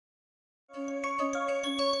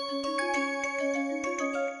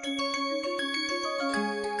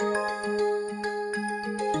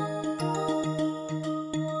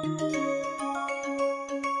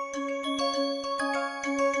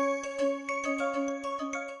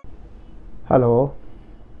Hello,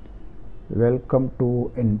 welcome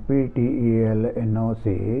to NPTEL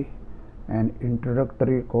NOC, an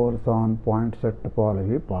introductory course on point set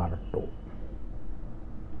topology part 2.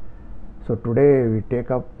 So today we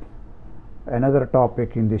take up another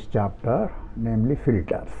topic in this chapter, namely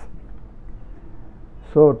filters.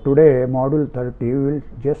 So today module 30 we will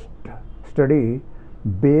just study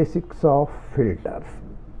basics of filters.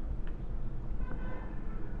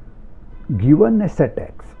 Given a set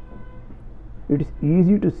X, it is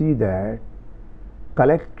easy to see that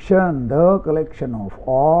the collection of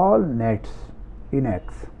all nets in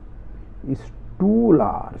X is too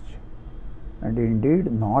large and indeed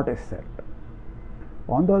not a set.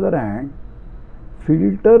 On the other hand,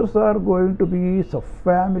 filters are going to be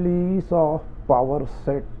subfamilies of power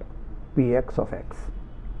set Px of X,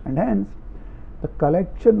 and hence the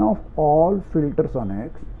collection of all filters on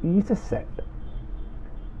X is a set.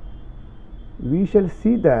 We shall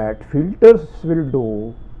see that filters will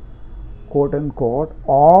do quote unquote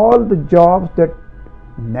all the jobs that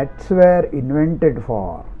nets were invented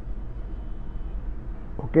for,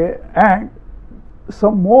 okay, and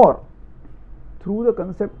some more through the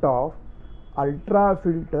concept of ultra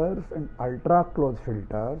filters and ultra close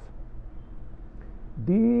filters.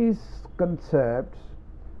 These concepts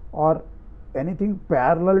or anything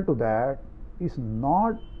parallel to that is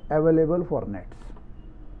not available for nets.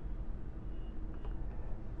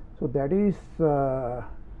 So that is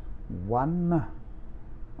one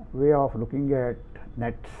way of looking at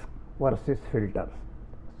nets versus filters.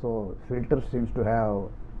 So filters seems to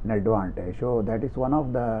have an advantage. So that is one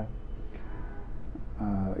of the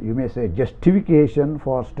you may say justification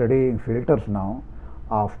for studying filters now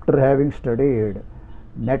after having studied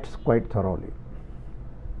nets quite thoroughly.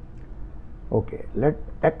 Okay, let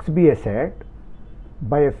X be a set.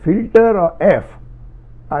 By a filter or F,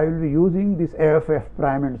 I will be using this F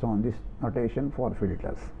prime and so on, this notation for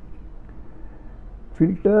filters.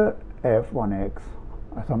 Filter F on X,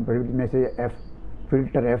 some people may say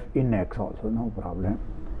filter F in X also, no problem.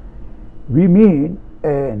 We mean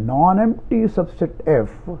a non-empty subset F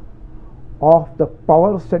of the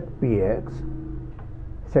power set Px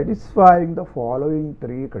satisfying the following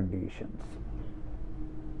three conditions.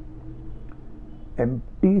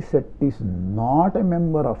 Empty set is not a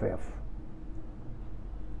member of F.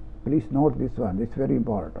 Please note this one, this is very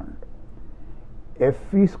important. F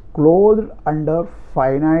is closed under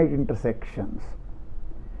finite intersections.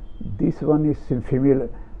 This one is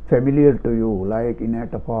familiar to you, like in a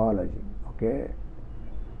topology. Okay,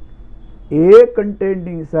 A contained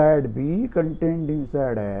inside B contained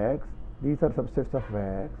inside X, these are subsets of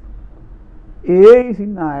X. A is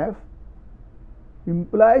in F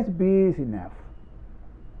implies B is in F.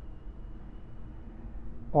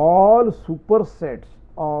 All supersets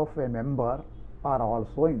of a member are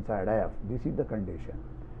also inside F. This is the condition.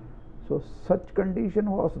 So such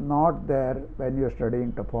condition was not there when you are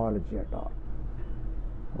studying topology at all.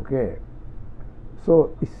 Okay.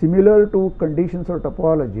 So similar to conditions of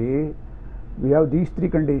topology, we have these three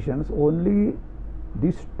conditions. Only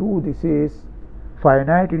these two, this is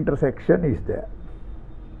finite intersection is there.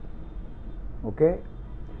 Okay.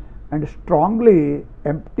 And strongly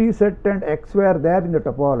empty set and X were there in the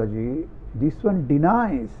topology. This one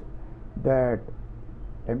denies that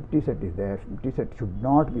empty set is there, empty set should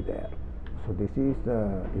not be there. So this is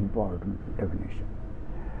the important definition.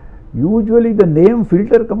 Usually the name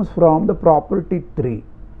filter comes from the property 3.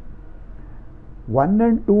 1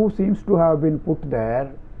 and 2 seems to have been put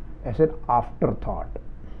there as an afterthought.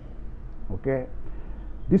 Okay,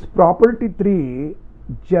 this property 3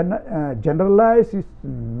 generalizes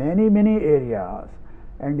many areas,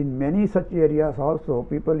 and in many such areas also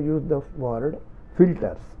people use the word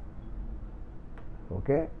filters.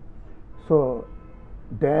 Okay, so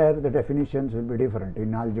there the definitions will be different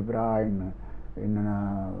in algebra, in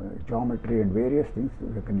geometry and various things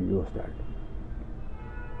we can use that.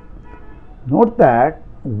 Note that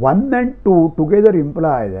 1 and 2 together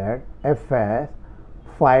imply that F has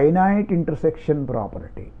finite intersection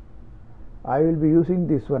property. I will be using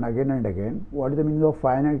this one again and again. What is the meaning of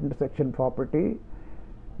finite intersection property?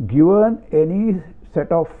 Given any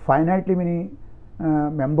set of finitely many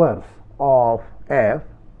members of F,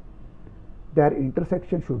 their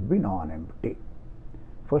intersection should be non-empty.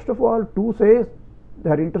 First of all, 2 says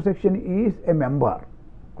their intersection is a member.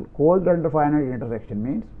 Closed under finite intersection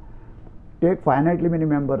means take finitely many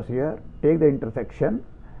members here, take the intersection,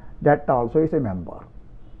 that also is a member.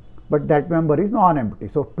 But that member is non-empty.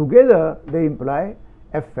 So together they imply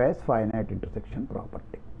F has finite intersection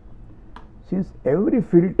property. Since every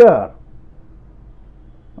filter,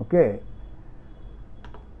 okay,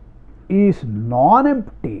 is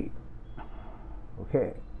non-empty,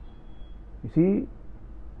 Okay, you see,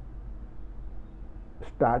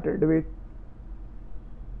 started with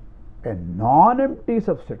a non-empty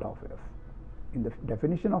subset of F. In the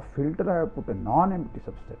definition of filter, I have put a non-empty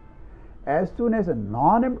subset. As soon as a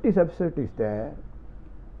non-empty subset is there,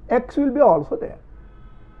 X will be also there.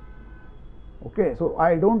 Okay, so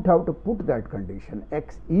I don't have to put that condition.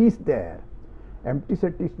 X is there, empty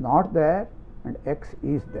set is not there, and X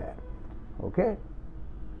is there. Okay.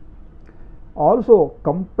 Also,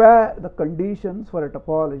 compare the conditions for a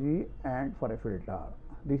topology and for a filter.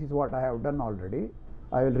 This is what I have done already.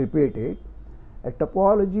 I will repeat it. A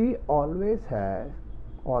topology always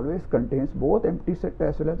contains both empty set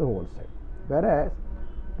as well as the whole set, whereas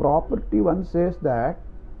property 1 says that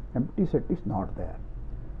empty set is not there.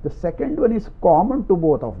 The second one is common to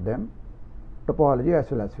both of them, topology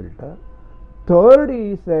as well as filter. Third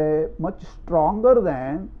is much stronger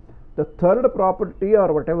than the third property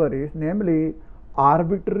or whatever is, namely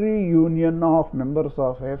arbitrary union of members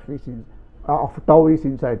of F is of tau is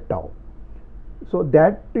inside tau. So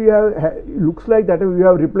that you have, looks like that you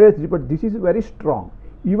have replaced it, but this is very strong.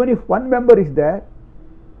 Even if one member is there,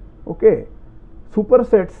 okay,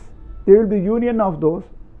 supersets, there will be union of those,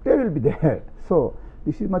 they will be there. So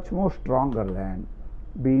this is much more stronger than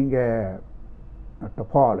being a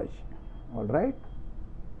topology. All right.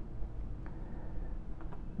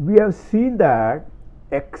 We have seen that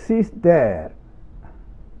X is there.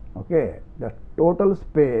 Okay, the total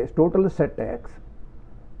space, total set X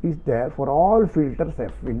is there for all filters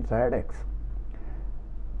F inside X.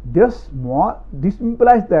 This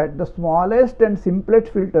implies that the smallest and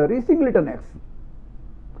simplest filter is singleton X.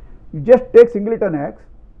 You just take singleton X.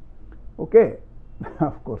 Okay,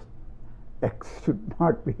 of course, X should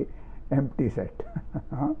not be empty set.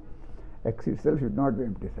 X itself should not be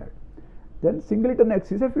empty set. Then singleton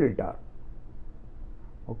X is a filter.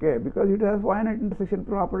 Okay, because it has finite intersection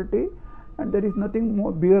property and there is nothing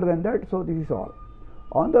more bigger than that, so this is all.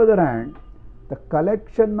 On the other hand, the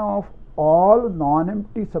collection of all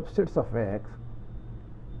non-empty subsets of X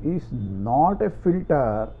is not a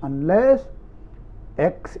filter unless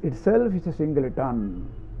X itself is a singleton.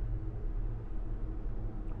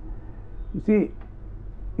 You see,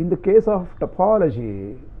 in the case of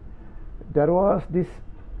topology, there was this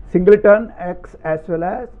singleton X as well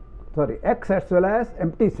as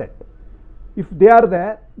empty set. If they are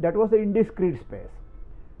there, that was an indiscrete space.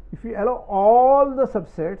 If you allow all the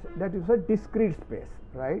subsets, that is a discrete space,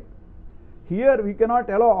 right? Here we cannot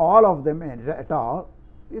allow all of them at all.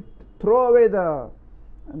 It throw away the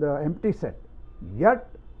empty set. Yet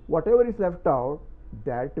whatever is left out,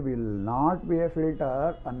 that will not be a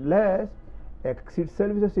filter unless X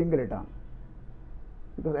itself is a singleton.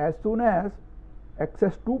 Because as soon as X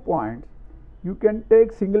has 2 points, you can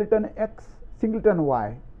take singleton X, singleton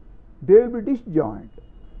Y. They will be disjoint,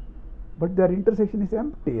 but their intersection is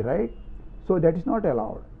empty, right? So that is not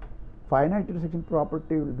allowed. Finite intersection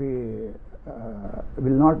property will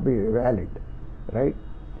not be valid, right?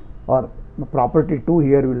 Or property 2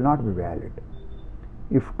 here will not be valid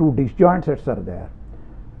if two disjoint sets are there.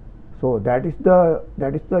 So that is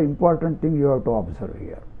the important thing you have to observe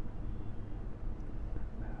here.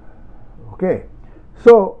 Okay,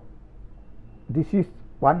 so this is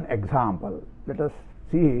one example. Let us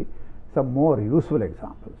see some more useful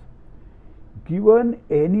examples. Given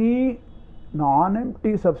any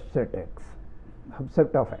non-empty subset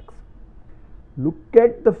of X, look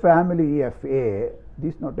at the family Fa.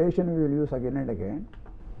 This notation we will use again and again.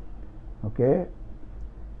 Okay,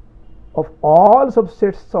 of all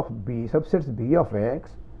subsets B of X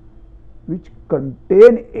which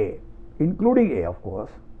contain A, including A of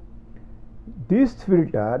course, this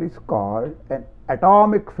filter is called an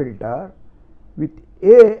atomic filter with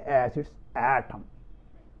A as its atom.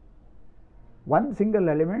 One single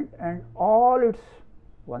element and all its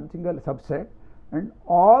one single subset and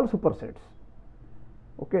all supersets.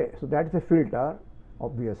 Okay, so that is a filter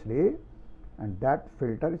obviously, and that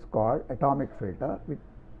filter is called atomic filter with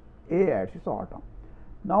A as its atom.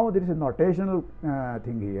 Now there is a notational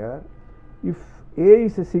thing here. If A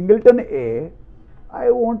is a singleton A, I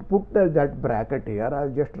won't put that bracket here. I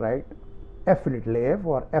will just write F little a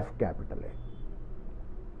for F capital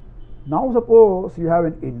A. Now suppose you have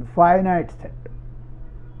an infinite set.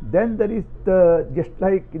 Then there is just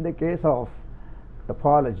like in the case of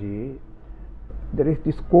topology, there is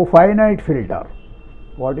this cofinite filter.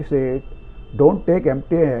 What is it? Don't take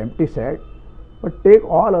empty set, but take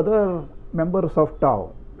all other members of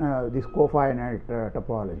tau, this cofinite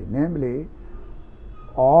topology, namely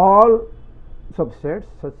all subsets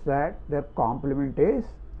such that their complement is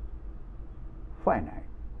finite.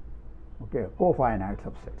 Okay, cofinite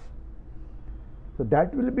subsets. So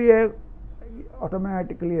that will be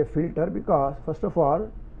automatically a filter, because first of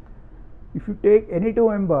all, if you take any two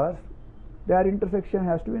members, their intersection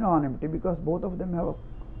has to be non-empty, because both of them have a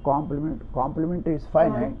complement. Complement is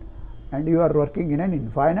finite, and you are working in an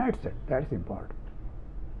infinite set. That's important.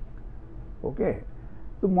 Okay.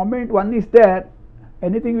 The moment one is there,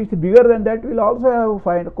 anything which is bigger than that will also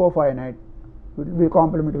have co-finite. It will be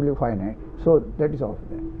complement will be finite. So that is also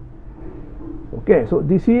there. Okay. So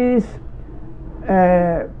this is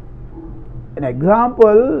an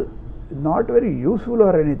example, not very useful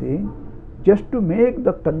or anything, just to make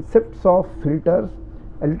the concepts of filters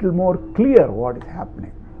a little more clear what is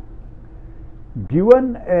happening.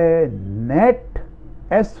 Given a net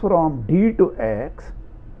S from D to X,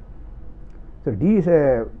 so D is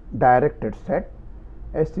a directed set,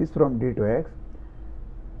 S is from D to X,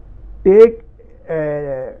 take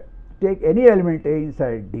any element A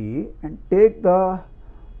inside D and take the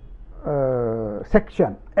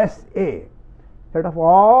section SA, set of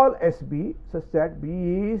all SB such that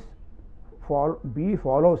B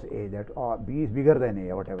follows A, that or B is bigger than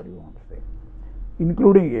A, whatever you want to say,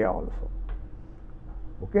 including A also.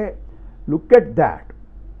 Okay, look at that.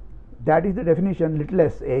 That is the definition, little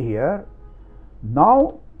s A here.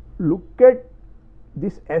 Now look at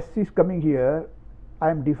this S is coming here.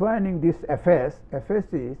 I am defining this Fs.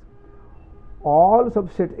 Fs is all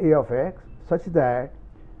subset A of X such that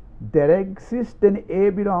there exists an A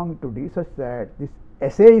belonging to D such that this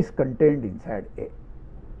SA is contained inside A.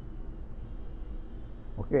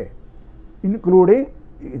 Okay, including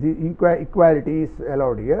the equality is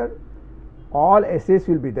allowed here. All SAs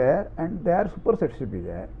will be there and their supersets will be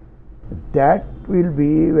there. That will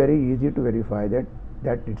be very easy to verify that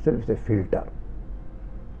itself is a filter.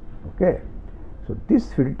 Okay, so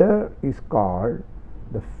this filter is called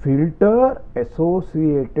the filter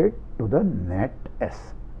associated to the net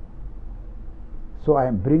S. So I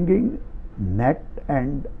am bringing net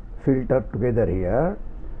and filter together here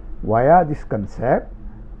via this concept.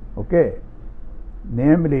 Okay,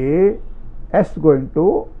 namely S going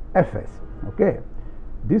to Fs. Okay,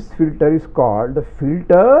 this filter is called the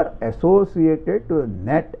filter associated to the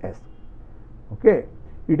net S. Okay,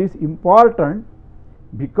 it is important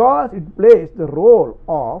because it plays the role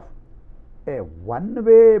of a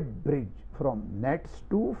one-way bridge from nets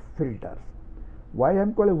to filters. Why I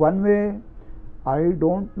am calling one-way? I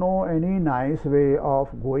don't know any nice way of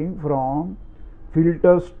going from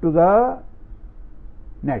filters to the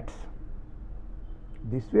nets.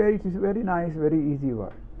 This way it is very nice, very easy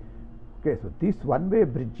work. Okay, so this one-way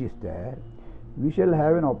bridge is there. We shall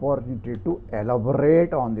have an opportunity to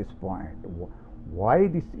elaborate on this point. Why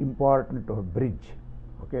this important to bridge?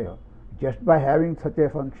 Okay, just by having such a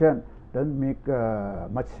function doesn't make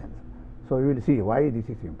much sense. So we will see why this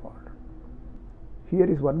is important. Here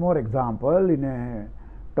is one more example. In a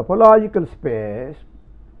topological space,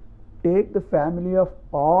 take the family of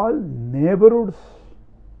all neighborhoods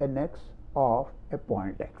Nx of a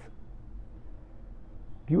point X.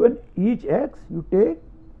 Given each X, you take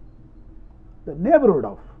the neighborhood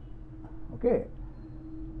of, okay,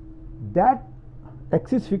 that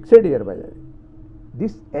X is fixed here by the way.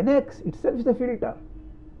 This Nx itself is a filter.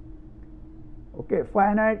 Okay,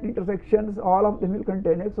 finite intersections, all of them will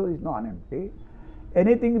contain X, so it is non-empty.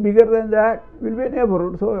 Anything bigger than that will be a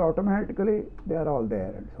neighborhood, so automatically they are all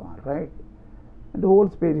there and so on, right? And the whole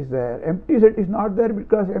space is there. Empty set is not there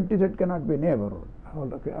because empty set cannot be a neighborhood.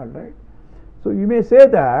 Okay, all right. So you may say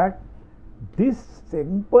that this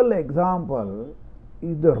simple example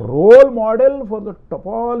is the role model for the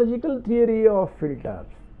topological theory of filters.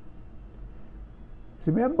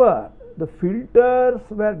 Remember, the filters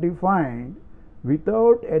were defined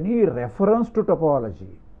without any reference to topology.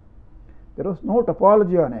 There was no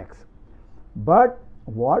topology on X. But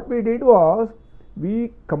what we did was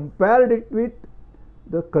we compared it with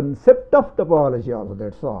the concept of topology also,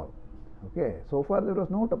 that's all. Okay, so far there was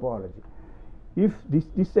no topology. If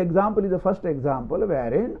this example is the first example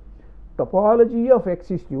wherein topology of X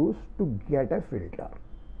is used to get a filter,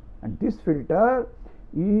 and this filter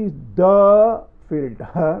is the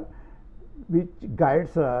filter which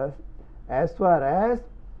guides us as far as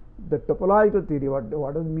the topological theory. What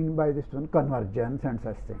does it mean by this one? Convergence and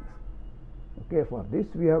such things. Okay, for this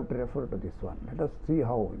we have to refer to this one. Let us see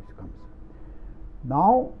how this comes.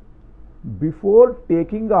 Now, before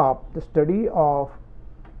taking up the study of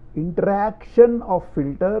interaction of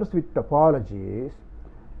filters with topologies,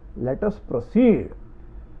 let us proceed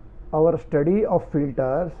our study of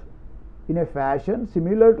filters in a fashion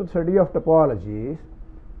similar to study of topologies,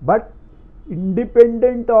 but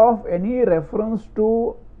independent of any reference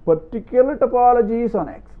to particular topologies on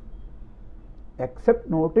X, except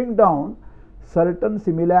noting down certain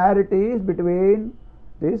similarities between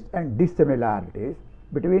this and dissimilarities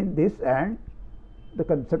between this and the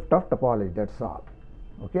concept of topology. That's all.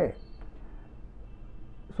 Okay.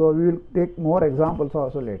 So we will take more examples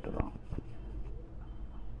also later on.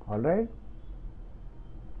 All right.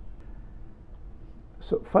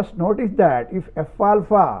 So first notice that if f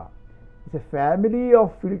alpha is a family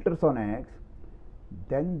of filters on X,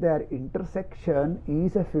 then their intersection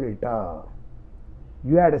is a filter.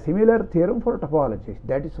 You had a similar theorem for topologies.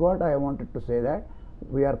 That is what I wanted to say, that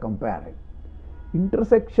we are comparing.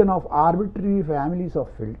 Intersection of arbitrary families of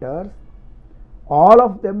filters. All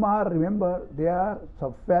of them are, remember, they are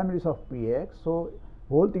subfamilies of Px. So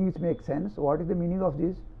whole thing is make sense. What is the meaning of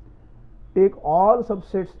this? Take all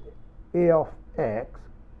subsets A of X,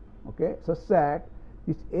 okay, such that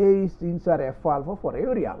this A is inside f alpha for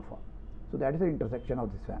every alpha. So that is the intersection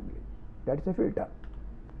of this family. That is a filter.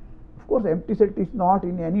 Of course, empty set is not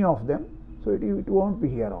in any of them, so it won't be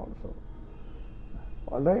here also.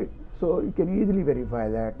 All right. So you can easily verify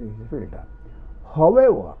that this is a filter.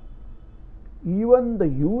 However, even the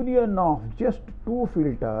union of just two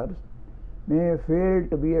filters may fail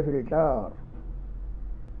to be a filter,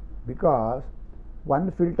 because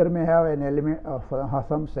one filter may have an element of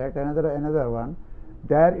some set, another one,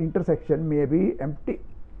 their intersection may be empty.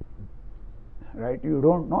 Right? You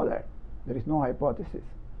don't know that. There is no hypothesis.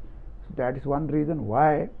 So that is one reason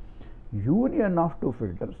why union of two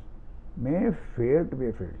filters may fail to be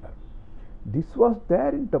a filter. This was there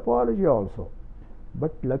in topology also,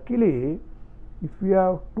 but luckily, if you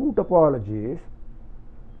have two topologies,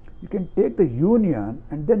 you can take the union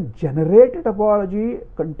and then generate a topology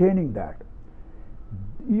containing that.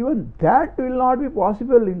 Even that will not be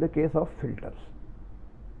possible in the case of filters.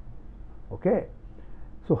 Okay.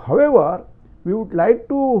 So however, we would like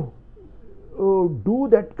to do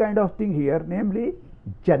that kind of thing here, namely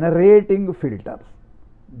generating filters,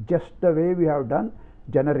 just the way we have done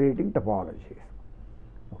generating topologies.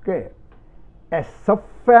 Okay. A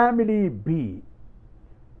subfamily B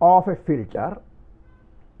of a filter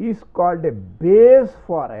is called a base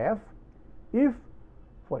for F if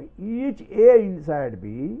for each A inside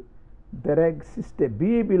B there exists a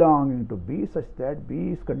B belonging to B such that B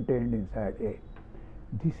is contained inside A.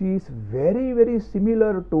 This is very, very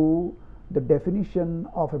similar to the definition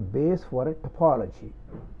of a base for a topology.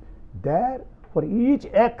 There, for each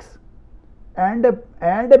X and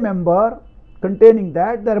a member containing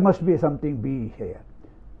that, there must be something B here.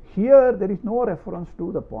 Here there is no reference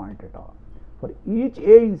to the point at all. For each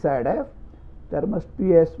A inside F, there must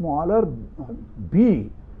be a smaller B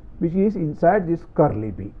which is inside this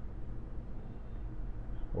curly B.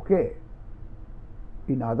 Okay.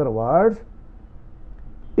 In other words,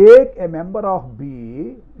 take a member of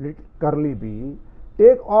B, curly B,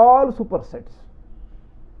 take all supersets.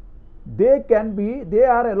 They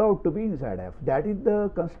are allowed to be inside F. That is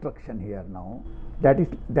the construction here now. That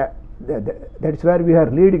is where we are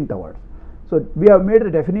leading towards. So we have made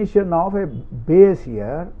a definition of a base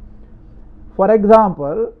here. For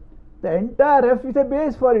example, the entire F is a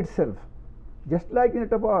base for itself, just like in a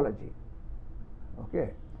topology. Okay,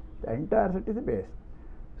 the entire set is a base.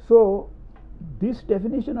 So this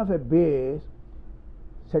definition of a base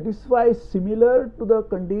satisfies similar to the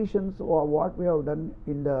conditions of what we have done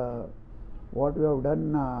in the for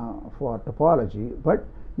topology, but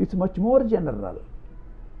it's much more general.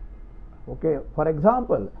 Okay, for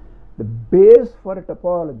example, the base for a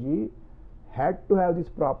topology had to have this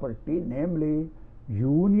property, namely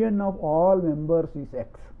union of all members is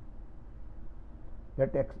X.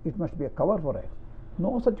 That X, it must be a cover for X.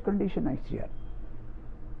 No such condition is here.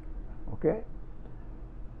 Okay.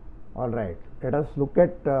 All right. Let us look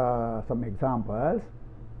at some examples.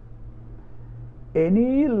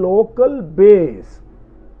 Any local base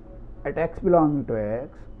at X belonging to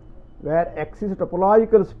X, where X is a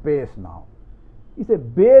topological space now, is a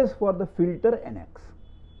base for the filter Nx.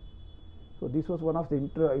 So this was one of the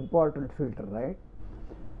important filter, right?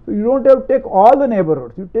 So you don't have to take all the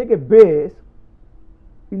neighborhoods. You take a base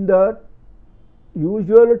in the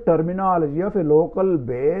usual terminology of a local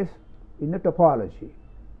base in a topology.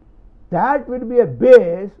 That will be a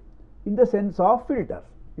base in the sense of filters.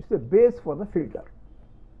 It's a base for the filter,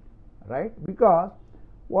 right? Because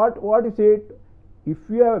what is it? If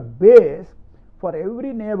you have a base for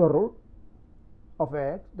every neighborhood of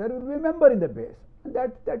X, there will be a member in the base, and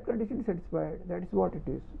that condition is satisfied. That is what it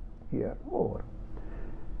is here. Over.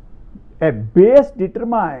 A base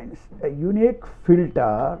determines a unique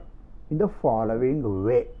filter in the following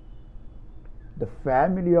way: the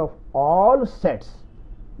family of all sets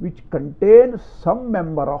which contain some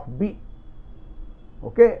member of B.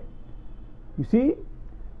 Okay, you see,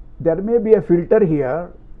 there may be a filter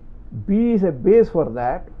here, B is a base for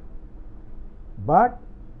that, but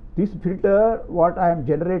this filter what I am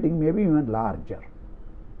generating may be even larger.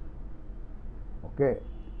 Okay.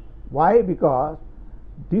 Why? Because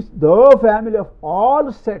the family of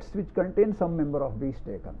all sets which contain some member of B is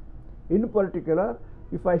taken. In particular,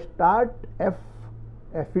 if I start F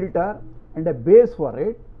a filter and a base for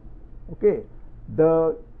it, okay,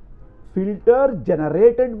 the filter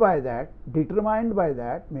generated by that, determined by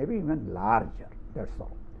that, may be even larger. That's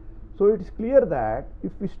all. So it is clear that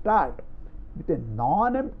if we start with a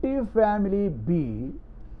non-empty family B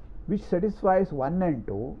which satisfies 1 and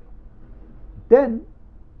 2, then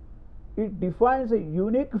it defines a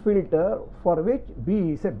unique filter for which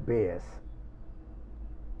B is a base.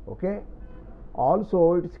 Okay.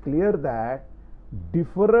 Also, it is clear that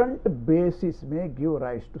different bases may give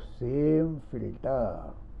rise to same filter.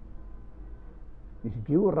 If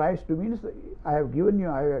give rise to means I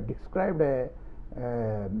have described a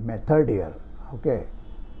method here. Okay,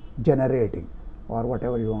 generating or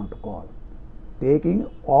whatever you want to call, taking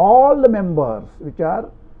all the members which are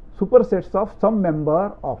supersets of some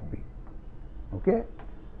member of B. Okay,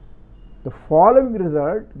 the following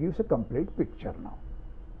result gives a complete picture now.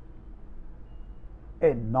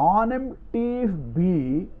 A non-empty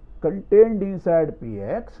B contained inside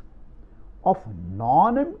Px of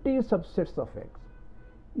non-empty subsets of X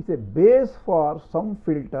is a base for some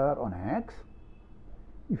filter on X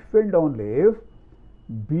if and only if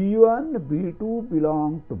B1, B2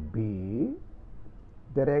 belong to B,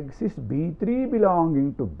 there exists B3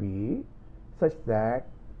 belonging to B such that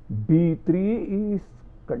B3 is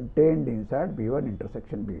contained inside B1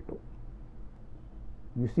 intersection B2.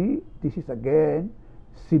 You see, this is again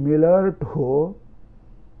similar to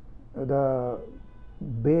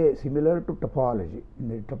similar to topology in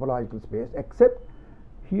the topological space, except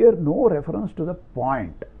here no reference to the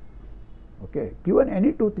point. Okay, given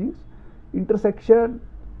any two things, intersection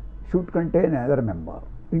should contain another member.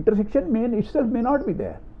 Intersection itself may not be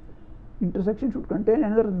there. Intersection should contain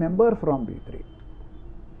another member from B3.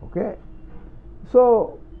 Okay,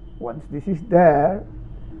 so once this is there,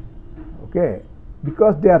 okay,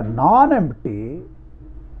 because they are non-empty,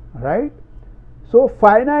 right? So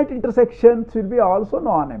finite intersections will be also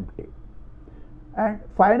non-empty, and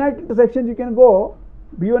finite intersections you can go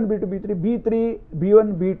B1, B2, B3, B3,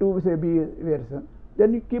 B1, B2, say B version.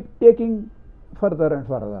 Then you keep taking further and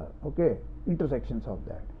further. Okay, intersections of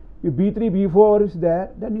that. If B3, B4 is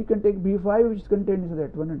there, then you can take B5 which is contained in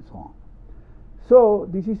that one and so on. So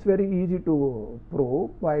this is very easy to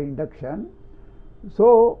prove by induction.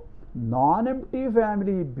 So non-empty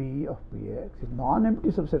family B of Px is non-empty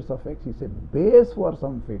subsets of X is a base for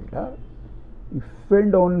some filter if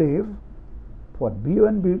and only if for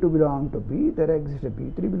B1, B2 belong to B, there exists a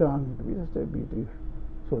B3 belonging to B, such a B3.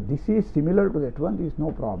 So this is similar to that one, there is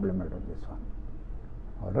no problem out of this one.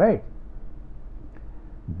 Alright.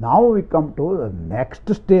 Now we come to the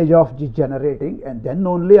next stage of the generating, and then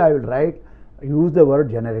only I will use the word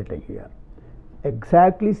generating here.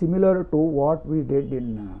 Exactly similar to what we did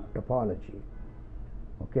in topology.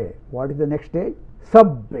 Okay, what is the next stage?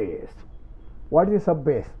 Subbase. What is a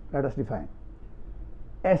subbase? Let us define.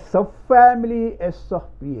 A subfamily S of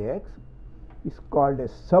Px is called a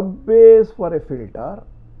subbase for a filter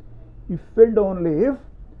if and only if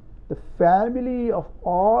the family of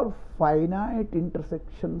all finite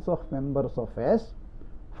intersections of members of S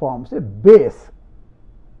forms a base.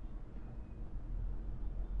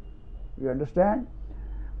 You understand?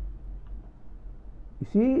 You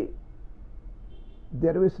see,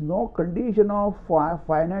 there is no condition of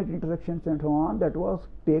finite intersections and so on that was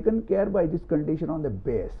taken care by this condition on the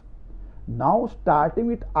base. Now starting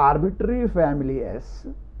with arbitrary family S,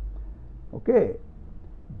 okay,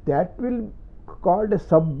 that will be called a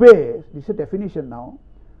subbase. This is a definition now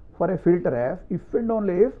for a filter F if and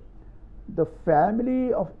only if the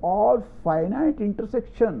family of all finite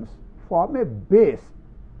intersections form a base.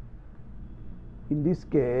 In this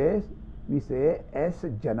case, we say S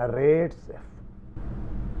generates F.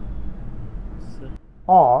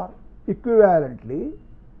 Or equivalently,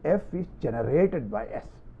 F is generated by S.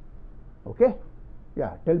 Okay?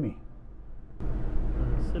 Yeah, tell me.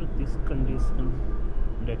 Sir, this condition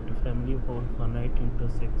that the family of all finite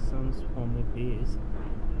intersections form a base,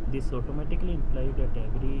 this automatically implies that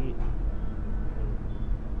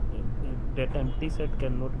that empty set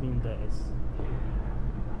cannot be in the S.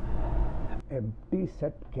 Empty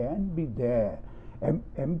set can be there.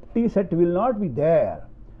 Empty set will not be there,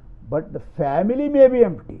 but the family may be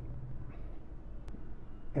empty.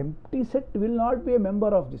 Empty set will not be a member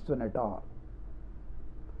of this one at all,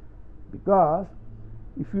 because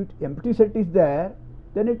if empty set is there,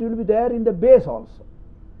 then it will be there in the base also,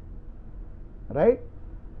 right?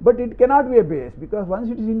 But it cannot be a base, because once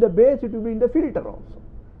it is in the base, it will be in the filter also.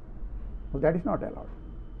 So that is not allowed.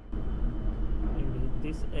 And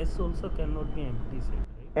this S also cannot be empty set,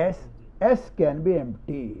 right? S can be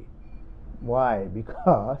empty. Why?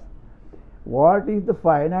 Because what is the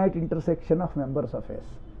finite intersection of members of S?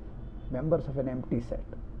 Members of an empty set.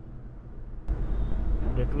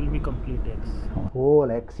 That will be complete X. Whole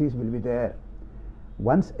X's will be there.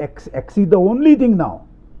 Once X is the only thing now.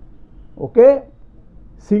 Okay?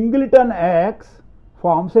 Singleton X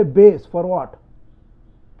forms a base for what?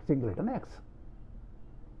 Singleton X.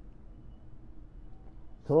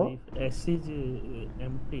 So if S is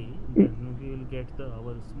empty, then we will get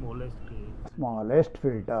our smallest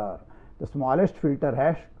filter. The smallest filter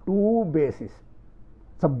has two bases,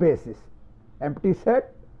 sub-bases. Empty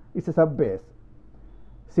set is a sub-base.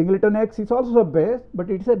 Singleton X is also sub-base, but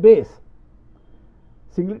it is a base.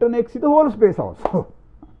 Singleton X is the whole space also.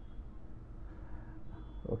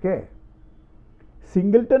 Okay.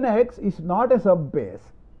 Singleton X is not a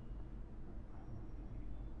sub-base.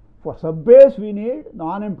 For sub-base we need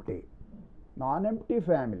non-empty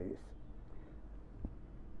families.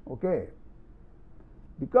 Okay.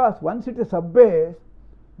 Because once it is a sub-base,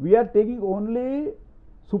 we are taking only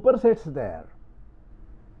supersets there.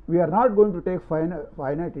 We are not going to take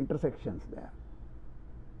finite intersections there.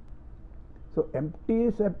 So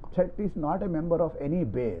empty set is not a member of any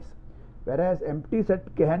base, whereas empty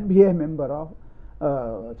set can be a member of,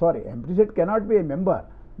 empty set cannot be a member,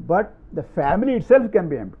 but the family itself can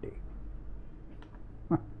be empty.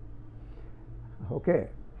 Okay.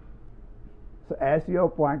 So as you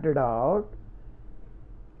have pointed out,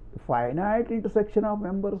 finite intersection of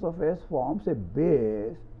members of S forms a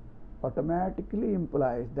base automatically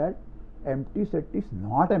implies that empty set is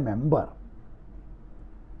not a member.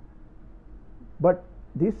 But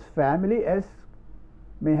this family S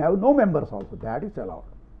may have no members also, that is allowed.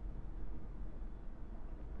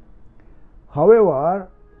 However,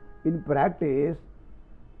 in practice,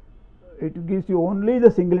 it gives you only the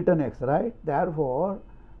singleton X, right? Therefore,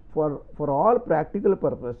 for all practical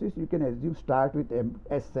purposes, you can assume start with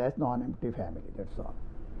S as non-empty family, that's all.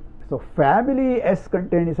 So family S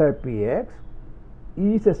contained inside Px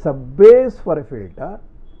is a sub-base for a filter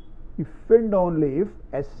if and only if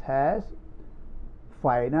S has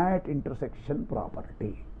finite intersection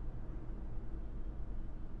property.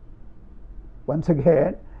 Once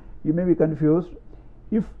again, you may be confused.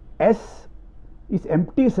 If S is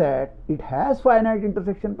empty set, it has finite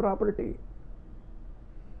intersection property,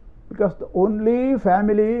 because the only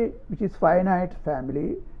family which is finite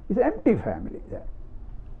family is empty family there.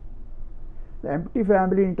 The empty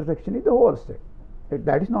family intersection is the whole set.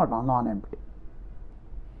 That is not non-empty.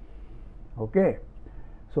 Okay.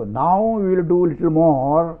 So now we will do little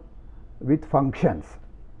more with functions.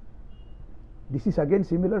 This is again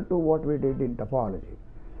similar to what we did in topology.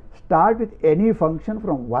 Start with any function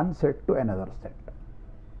from one set to another set.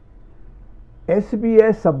 S be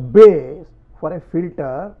a sub-base for a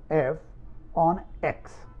filter f on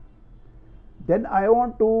X. Then I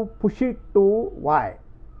want to push it to Y.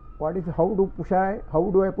 How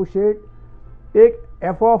do I push it? Take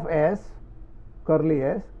f of S, curly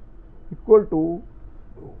S, equal to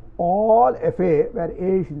all fa where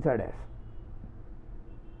A is inside S.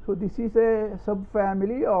 So this is a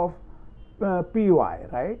subfamily of Py,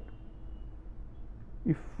 right?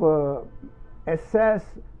 If S has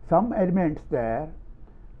some elements there,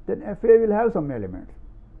 then Fa will have some elements.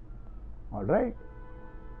 All right.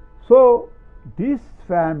 So this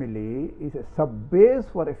family is a sub-base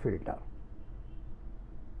for a filter,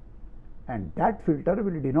 and that filter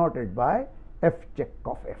will be denoted by f check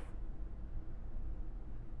of F.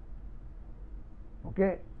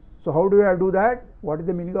 Okay. So how do I do that? What is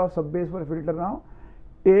the meaning of sub-base for a filter now?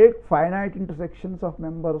 Take finite intersections of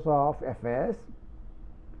members of Fs,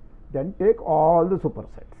 then take all the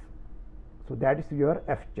supersets. So that is your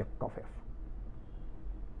f check of F.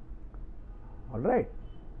 All right.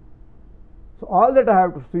 So all that I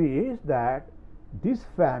have to see is that this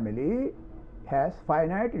family has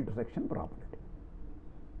finite intersection property.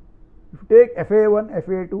 If you take Fa1,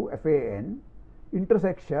 Fa2, Fan,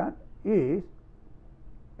 intersection is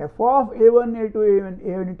f of A1, A2,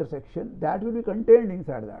 A1 intersection, that will be contained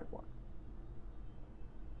inside that one.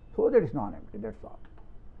 So that is non-empty, that's all.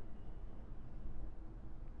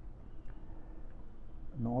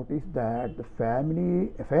 Notice that the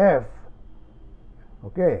family FF,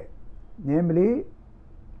 okay, namely,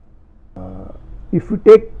 if you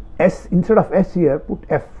take S instead of S here, put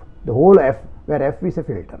F, the whole F, where F is a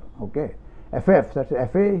filter, okay. FF, such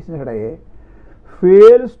as FA is inside A,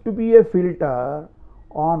 fails to be a filter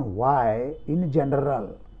on Y in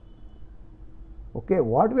general. Okay,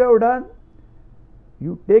 what we have done?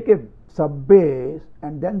 You take a subbase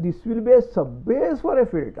and then this will be a subbase for a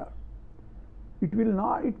filter. It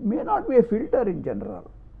may not be a filter in general,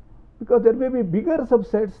 because there may be bigger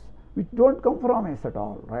subsets which don't come from S at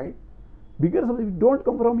all, right? Bigger subsets which don't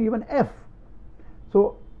come from even F.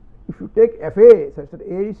 So if you take FA such that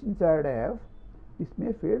A is inside F, this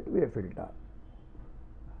may fail to be a filter.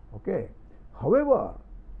 Okay. However,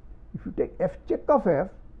 if you take F check of F,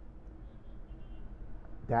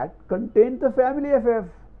 that contains the family of F,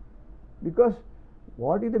 because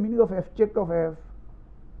what is the meaning of F check of F?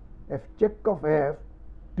 F check of F,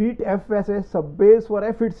 treat F as a subbase for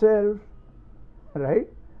F itself, right?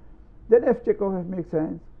 Then F check of F makes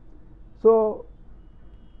sense. So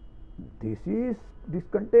this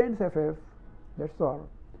contains FF, that's all.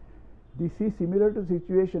 This is similar to the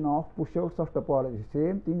situation of pushouts of topology.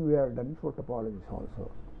 Same thing we have done for topologies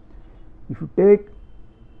also. If you take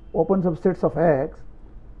open subsets of X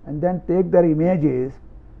and then take their images,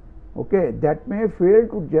 okay, that may fail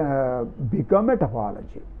to become a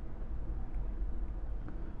topology.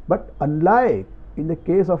 But unlike in the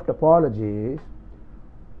case of topologies,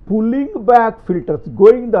 pulling back filters,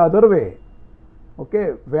 going the other way,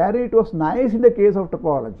 okay, where it was nice in the case of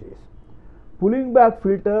topologies, pulling back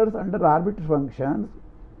filters under arbitrary functions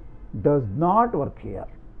does not work here.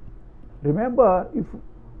 Remember, if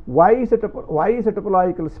Y is a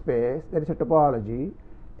topological space, there is a topology,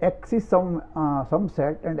 X is some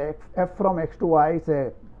set, and F from X to Y is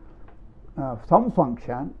a some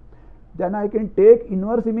function, then I can take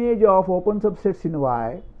inverse image of open subsets in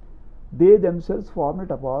Y. They themselves form a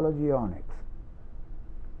topology on X.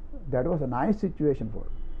 That was a nice situation for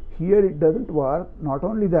it. Here it doesn't work. Not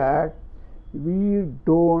only that, we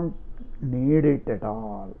don't need it at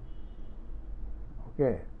all.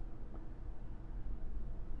 Okay.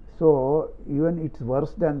 So even it's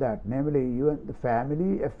worse than that. Namely, even the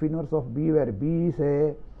family F inverse of B, where B is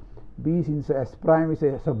in S prime is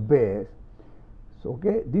a subbase. So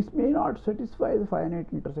okay, this may not satisfy the finite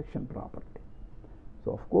intersection property.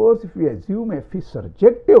 So of course, if we assume F is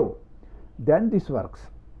surjective, then this works.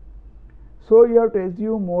 So you have to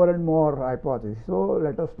assume more and more hypotheses. So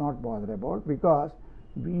let us not bother about, because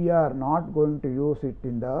we are not going to use it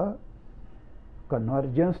in the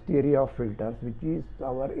convergence theory of filters, which is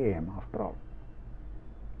our aim after all.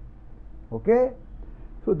 Okay.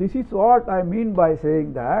 So this is what I mean by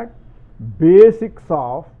saying that basics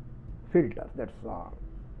of filters, that's all.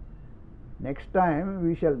 Next time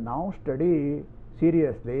we shall now study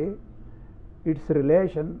seriously its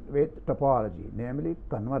relation with topology, namely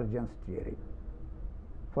convergence theory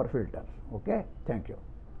for filters. Okay, thank you.